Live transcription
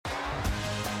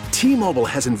T-Mobile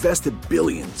has invested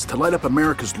billions to light up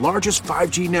America's largest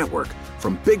 5G network,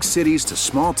 from big cities to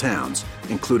small towns,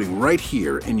 including right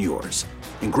here in yours.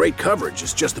 And great coverage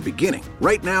is just the beginning.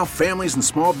 Right now, families and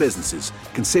small businesses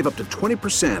can save up to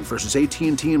 20% versus AT&T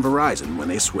and Verizon when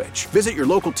they switch. Visit your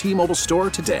local T-Mobile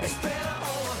store today.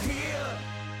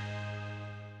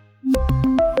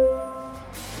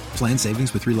 Plan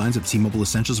savings with 3 lines of T-Mobile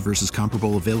Essentials versus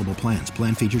comparable available plans.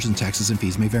 Plan features and taxes and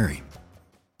fees may vary.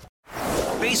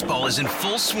 Baseball is in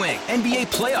full swing. NBA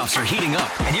playoffs are heating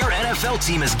up, and your NFL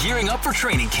team is gearing up for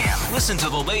training camp. Listen to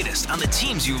the latest on the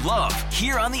teams you love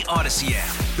here on the Odyssey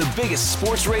app. The biggest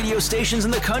sports radio stations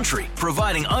in the country,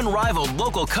 providing unrivaled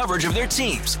local coverage of their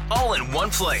teams, all in one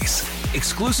place.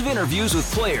 Exclusive interviews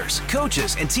with players,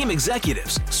 coaches, and team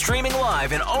executives, streaming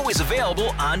live and always available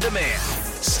on demand.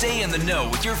 Stay in the know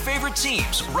with your favorite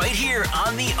teams right here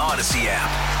on the Odyssey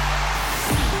app.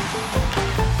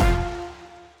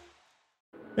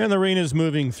 And the rain is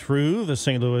moving through the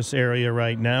St. Louis area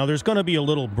right now. There's going to be a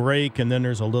little break, and then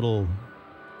there's a little,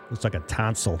 looks like a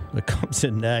tonsil that comes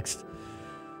in next.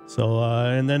 So,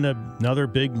 and then another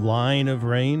big line of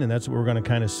rain, and that's what we're going to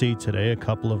kind of see today, a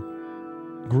couple of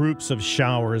groups of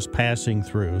showers passing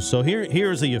through. So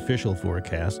here's the official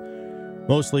forecast.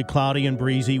 Mostly cloudy and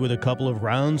breezy with a couple of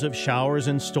rounds of showers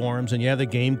and storms, and yeah, the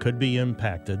game could be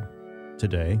impacted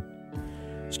today.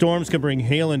 Storms can bring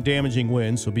hail and damaging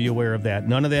winds, so be aware of that.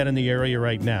 None of that in the area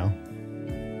right now.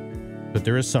 But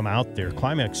there is some out there.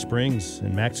 Climax Springs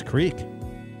and Max Creek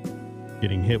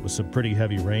getting hit with some pretty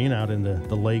heavy rain out in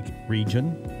the lake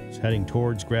region. It's heading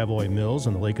towards Gravois Mills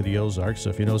and the Lake of the Ozarks, so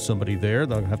if you know somebody there,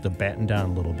 they'll have to batten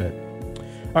down a little bit.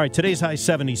 All right, today's high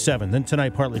 77. Then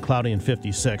tonight, partly cloudy and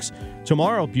 56.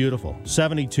 Tomorrow, beautiful,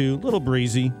 72, a little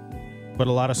breezy, but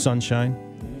a lot of sunshine.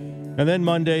 And then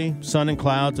Monday, sun and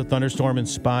clouds, a thunderstorm in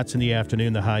spots in the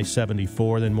afternoon, the high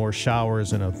 74, then more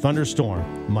showers and a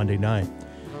thunderstorm Monday night.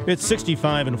 It's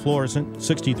 65 in Florissant,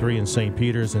 63 in St.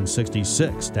 Peters, and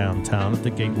 66 downtown at the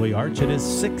Gateway Arch. It is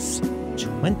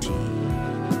 6:20.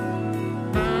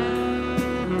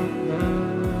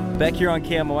 Back here on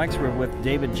KMOX, we're with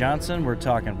David Johnson. We're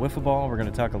talking wiffle ball. We're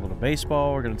going to talk a little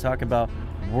baseball. We're going to talk about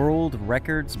world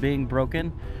records being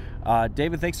broken.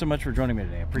 David, thanks so much for joining me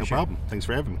today. I appreciate it. No problem. Thanks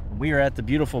for having me. We are at the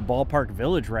beautiful Ballpark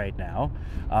Village right now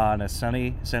on a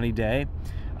sunny day,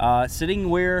 sitting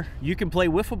where you can play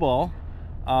wiffle ball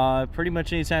pretty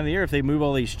much any time of the year. If they move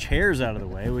all these chairs out of the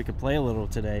way, we could play a little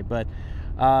today. But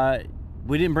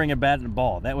we didn't bring a bat and a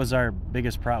ball. That was our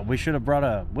biggest problem. We should have brought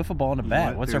a wiffle ball and a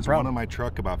bat. What's our problem? There's one on my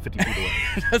truck about 50 feet away.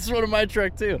 That's one on my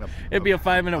truck too. It'd be a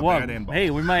 5-minute walk.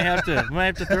 Hey, we might have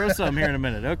to throw some here in a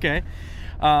minute. Okay.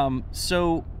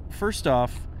 So first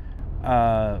off,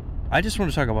 I just want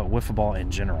to talk about wiffle ball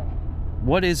in general.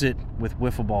 What is it with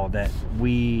wiffle ball that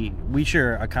we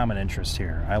share a common interest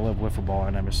here? I love wiffle ball,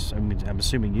 and I'm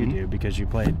assuming you do because you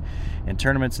played in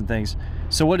tournaments and things.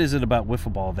 So what is it about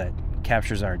wiffle ball that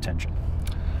captures our attention?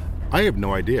 I have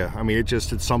no idea. I mean,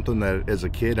 it's something that as a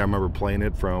kid, I remember playing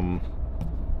it from,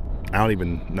 I don't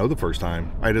even know the first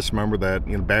time. I just remember that,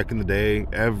 back in the day,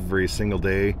 every single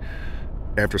day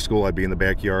after school, I'd be in the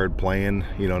backyard playing.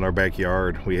 In our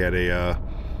backyard, we had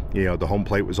the home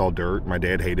plate was all dirt. My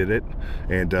dad hated it.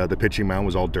 And the pitching mound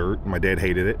was all dirt. My dad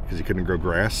hated it because he couldn't grow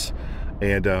grass.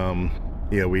 And,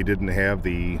 we didn't have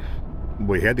we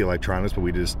had the electronics, but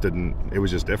we just didn't, it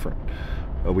was just different.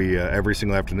 We every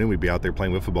single afternoon, we'd be out there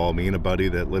playing wiffle ball, me and a buddy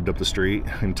that lived up the street,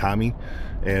 and Tommy.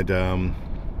 And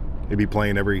we'd be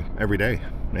playing every day.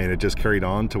 And it just carried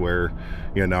on to where,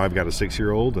 now I've got a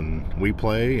 6-year-old and we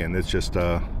play, and it's just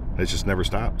never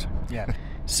stopped. Yeah.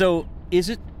 So is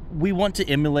it, we want to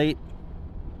emulate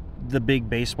the big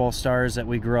baseball stars that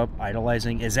we grew up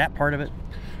idolizing? Is that part of it?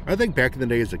 I think back in the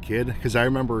day as a kid, because I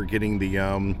remember getting the,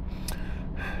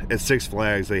 at Six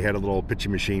Flags, they had a little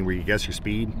pitching machine where you guess your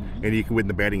speed, and you could win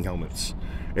the batting helmets.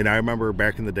 And I remember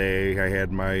back in the day, I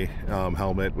had my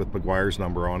helmet with McGuire's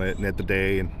number on it, and at the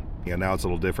day, and now it's a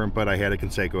little different, but I had a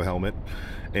Conseco helmet.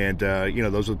 And,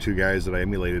 those are the two guys that I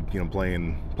emulated,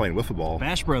 playing wiffle ball.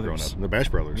 Bash Brothers. Growing up. The Bash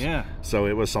Brothers. Yeah. So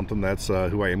it was something that's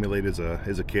who I emulated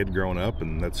as a kid growing up,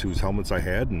 and that's whose helmets I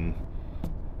had. And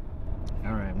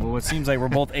all right. Well, it seems like we're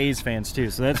both A's fans, too.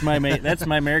 So that's my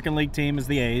American League team is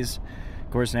the A's.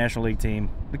 Of course, National League team,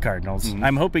 the Cardinals. Mm-hmm.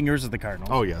 I'm hoping yours is the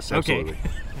Cardinals. Oh, yes, absolutely.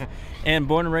 Okay. And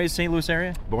born and raised St. Louis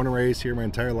area? Born and raised here my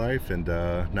entire life, and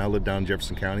now live down in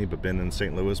Jefferson County, but been in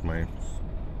St. Louis my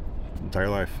entire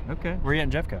life. Okay. Where are you at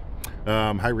in Jeffco?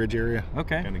 High Ridge area.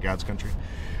 Okay. In the God's country.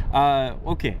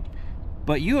 Okay.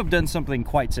 But you have done something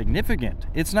quite significant.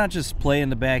 It's not just play in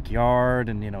the backyard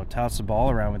and, toss the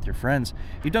ball around with your friends.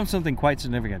 You've done something quite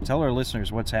significant. Tell our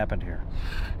listeners what's happened here.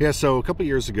 Yeah, so a couple of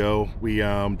years ago, we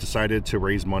decided to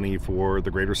raise money for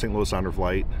the Greater St. Louis Honor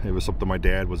Flight. It was something my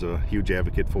dad was a huge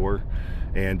advocate for.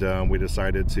 And we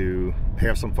decided to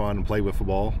have some fun and play wiffle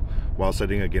ball while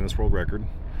setting a Guinness World Record.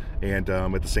 And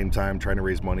at the same time trying to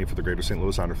raise money for the Greater St.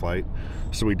 Louis Honor Flight.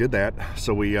 So we did that.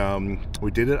 So we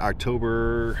did it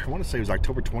October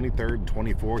 23rd and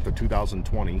 24th of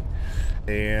 2020.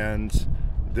 And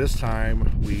this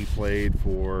time we played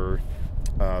for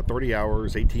 30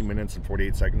 hours, 18 minutes, and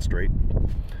 48 seconds straight.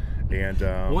 And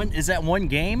is that one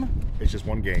game? It's just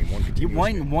one game,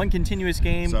 one continuous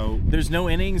game. So there's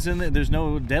no innings in it. There's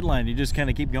no deadline. You just kind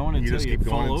of keep going until you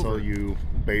fall over. Until you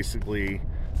basically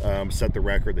set the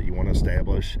record that you want to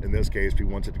establish. In this case, we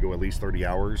wanted to go at least 30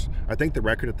 hours. I think the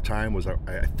record at the time was,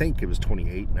 I think it was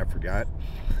 28, and I forgot.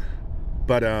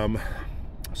 But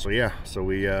so we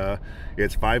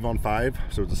it's 5-on-5,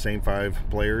 so it's the same 5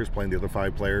 players playing the other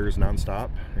 5 players nonstop,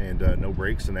 and no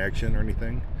breaks in action or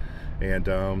anything.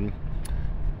 And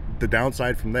the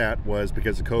downside from that was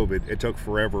because of COVID, it took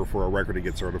forever for a record to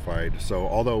get certified. So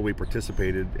although we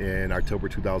participated in October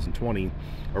 2020,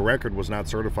 a record was not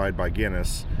certified by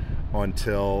Guinness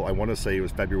until, I want to say it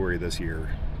was February this year,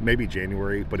 maybe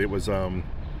January, but it was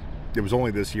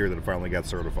only this year that it finally got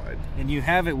certified. And you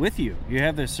have it with you. You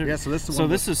have this. Yeah, so this is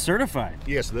this is certified.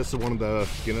 Yeah, so this is one of the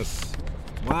Guinness.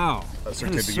 Wow,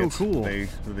 certificates. That is so cool.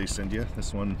 They send you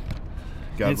this one.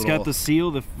 It's got the seal,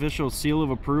 the official seal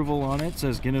of approval on it. It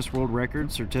says Guinness World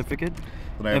Record Certificate.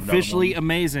 Officially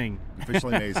amazing.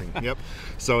 Officially amazing. Yep.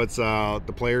 So it's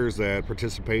the players that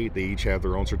participate, they each have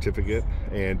their own certificate,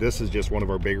 and this is just one of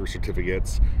our bigger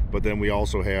certificates. But then we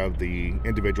also have the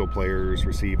individual players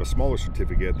receive a smaller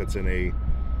certificate that's in I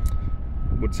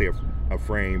would say a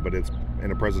frame, but it's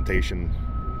in a presentation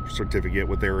certificate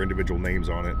with their individual names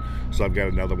on it. So I've got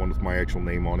another one with my actual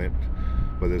name on it.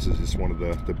 But this is just one of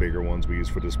the bigger ones we use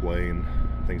for display and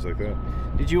things like that.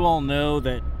 Did you all know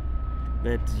that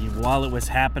while it was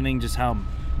happening, just how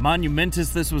monumentous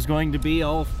this was going to be,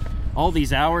 all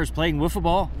these hours playing wiffle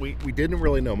ball? We didn't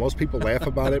really know. Most people laugh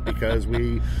about it because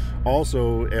we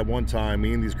also, at one time,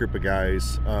 me and these group of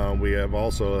guys, we have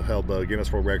also held the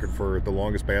Guinness World Record for the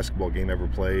longest basketball game ever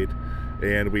played.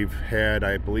 And we've had,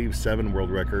 I believe, 7 world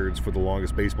records for the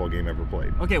longest baseball game ever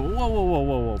played. Okay,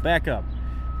 whoa, back up.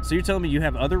 So you're telling me you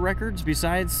have other records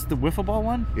besides the wiffle ball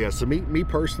one? Yeah, so me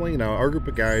personally, our group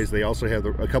of guys, they also have,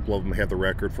 a couple of them have the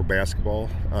record for basketball.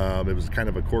 It was kind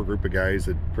of a core group of guys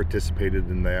that participated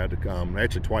in that,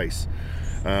 actually twice.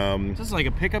 Is this like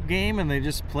a pickup game and they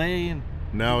just play? And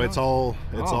no, it's all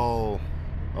a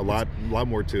lot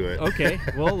more to it. Okay,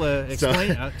 well,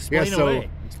 explain away.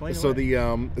 So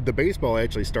the baseball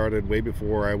actually started way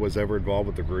before I was ever involved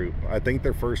with the group. I think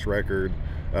their first record,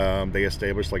 they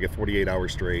established like a 48-hour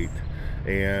straight,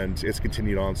 and it's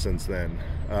continued on since then.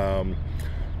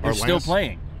 They're still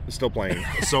playing. Still playing.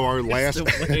 So our last,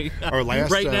 our last our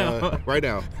last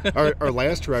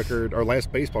record, our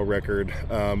last baseball record,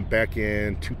 back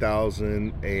in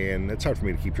 2000, and it's hard for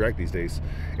me to keep track these days.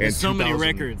 There's so many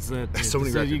records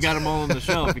that you got them all on the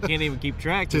shelf. You can't even keep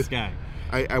track. This guy.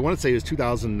 I want to say it was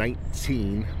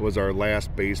 2019 was our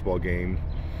last baseball game,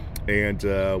 and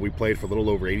we played for a little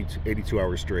over 82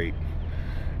 hours straight.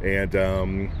 And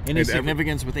any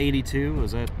significance with 82?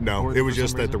 Was that no? It was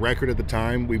just that the record at the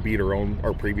time we beat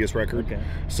our previous record. Okay.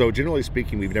 So generally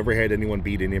speaking, we've never had anyone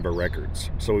beat any of our records.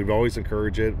 So we've always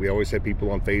encouraged it. We always had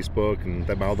people on Facebook and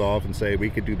that mouth off and say we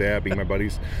could do that. Be my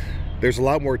buddies. There's a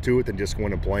lot more to it than just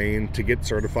going and playing. To get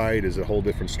certified is a whole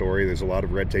different story. There's a lot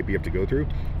of red tape you have to go through.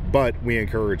 But we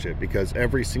encourage it because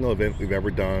every single event we've ever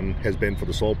done has been for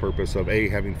the sole purpose of A,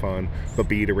 having fun, but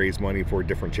B, to raise money for a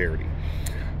different charity.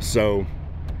 So,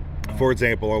 for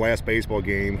example, our last baseball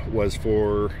game was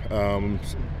for St.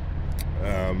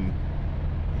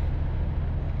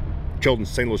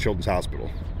 Louis Children's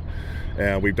Hospital.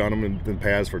 We've done them in the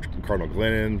past for Cardinal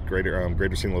Glennon,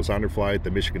 Greater St. Louis Honor Flight,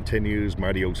 the Mission Continues,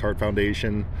 Mighty Oaks Heart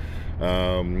Foundation.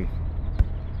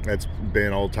 That's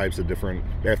been all types of different.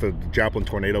 After the Joplin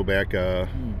tornado back, I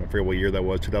forget what year that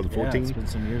was, 2014. Yeah, it's been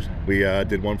some years now. We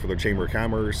did one for the Chamber of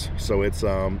Commerce. So it's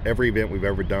every event we've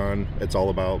ever done, it's all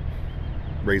about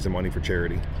raising money for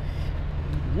charity.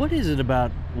 What is it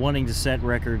about wanting to set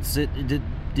records?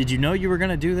 Did you know you were going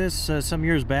to do this some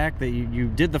years back, that you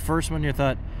did the first one, you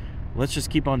thought, let's just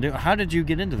keep on doing it? How did you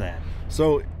get into that?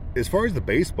 So as far as the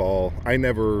baseball, I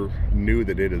never knew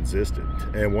that it existed.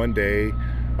 And one day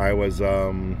I was,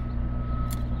 I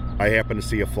happened to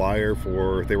see a flyer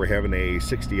for, they were having a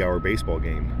 60-hour baseball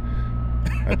game.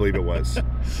 I believe it was.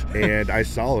 And I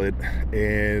saw it,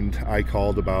 and I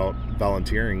called about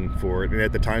volunteering for it. And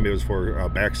at the time, it was for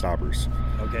Backstoppers.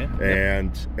 Okay.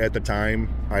 And at the time,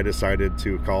 I decided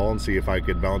to call and see if I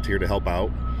could volunteer to help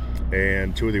out.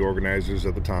 And two of the organizers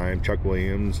at the time, Chuck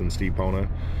Williams and Steve Pona,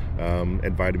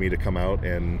 invited me to come out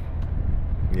and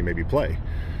maybe play.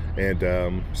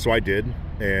 And so I did,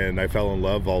 and I fell in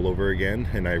love all over again.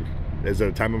 And as at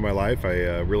a time in my life,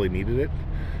 I really needed it.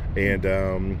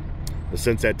 And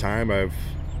since that time,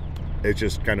 it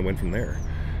just kind of went from there.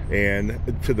 And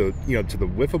to the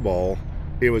wiffle ball,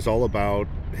 it was all about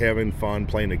having fun,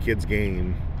 playing a kid's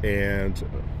game, and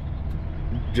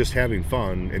just having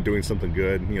fun and doing something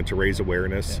good, to raise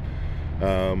awareness.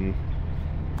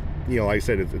 Yeah. Like I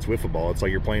said, it's wiffle ball. It's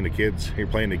like you're playing a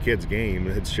kid's game.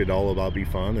 It should all about be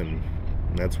fun, and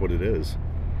that's what it is.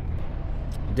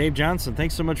 Dave Johnson,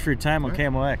 thanks so much for your time on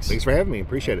KMOX. Thanks for having me.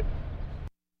 Appreciate it.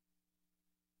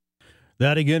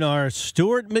 That again, our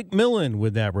Stuart McMillan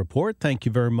with that report. Thank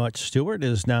you very much, Stuart. It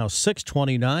is now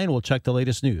 6:29. We'll check the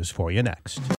latest news for you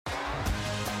next.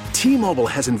 T-Mobile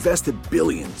has invested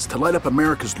billions to light up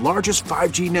America's largest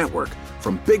 5G network,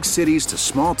 from big cities to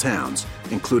small towns,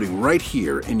 including right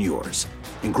here in yours.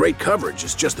 And great coverage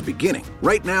is just the beginning.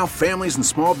 Right now, families and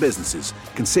small businesses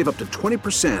can save up to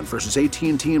 20% versus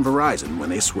AT&T and Verizon when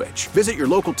they switch. Visit your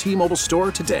local T-Mobile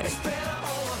store today.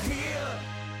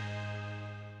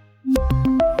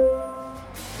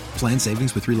 Plan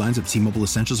savings with 3 lines of T-Mobile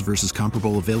Essentials versus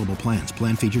comparable available plans.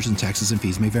 Plan features and taxes and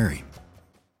fees may vary.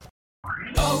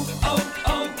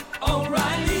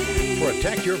 O'Reilly.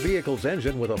 Protect your vehicle's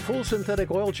engine with a full synthetic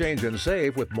oil change and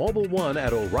save with Mobil 1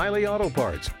 at O'Reilly Auto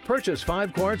Parts. Purchase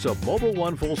 5 quarts of Mobil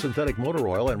 1 full synthetic motor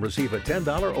oil and receive a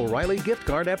 $10 O'Reilly gift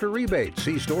card after rebate.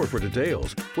 See store for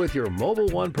details. With your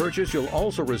Mobil 1 purchase, you'll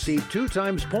also receive 2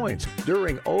 times points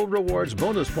during O Rewards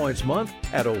Bonus Points Month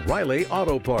at O'Reilly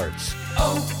Auto Parts.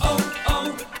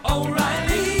 O'Reilly.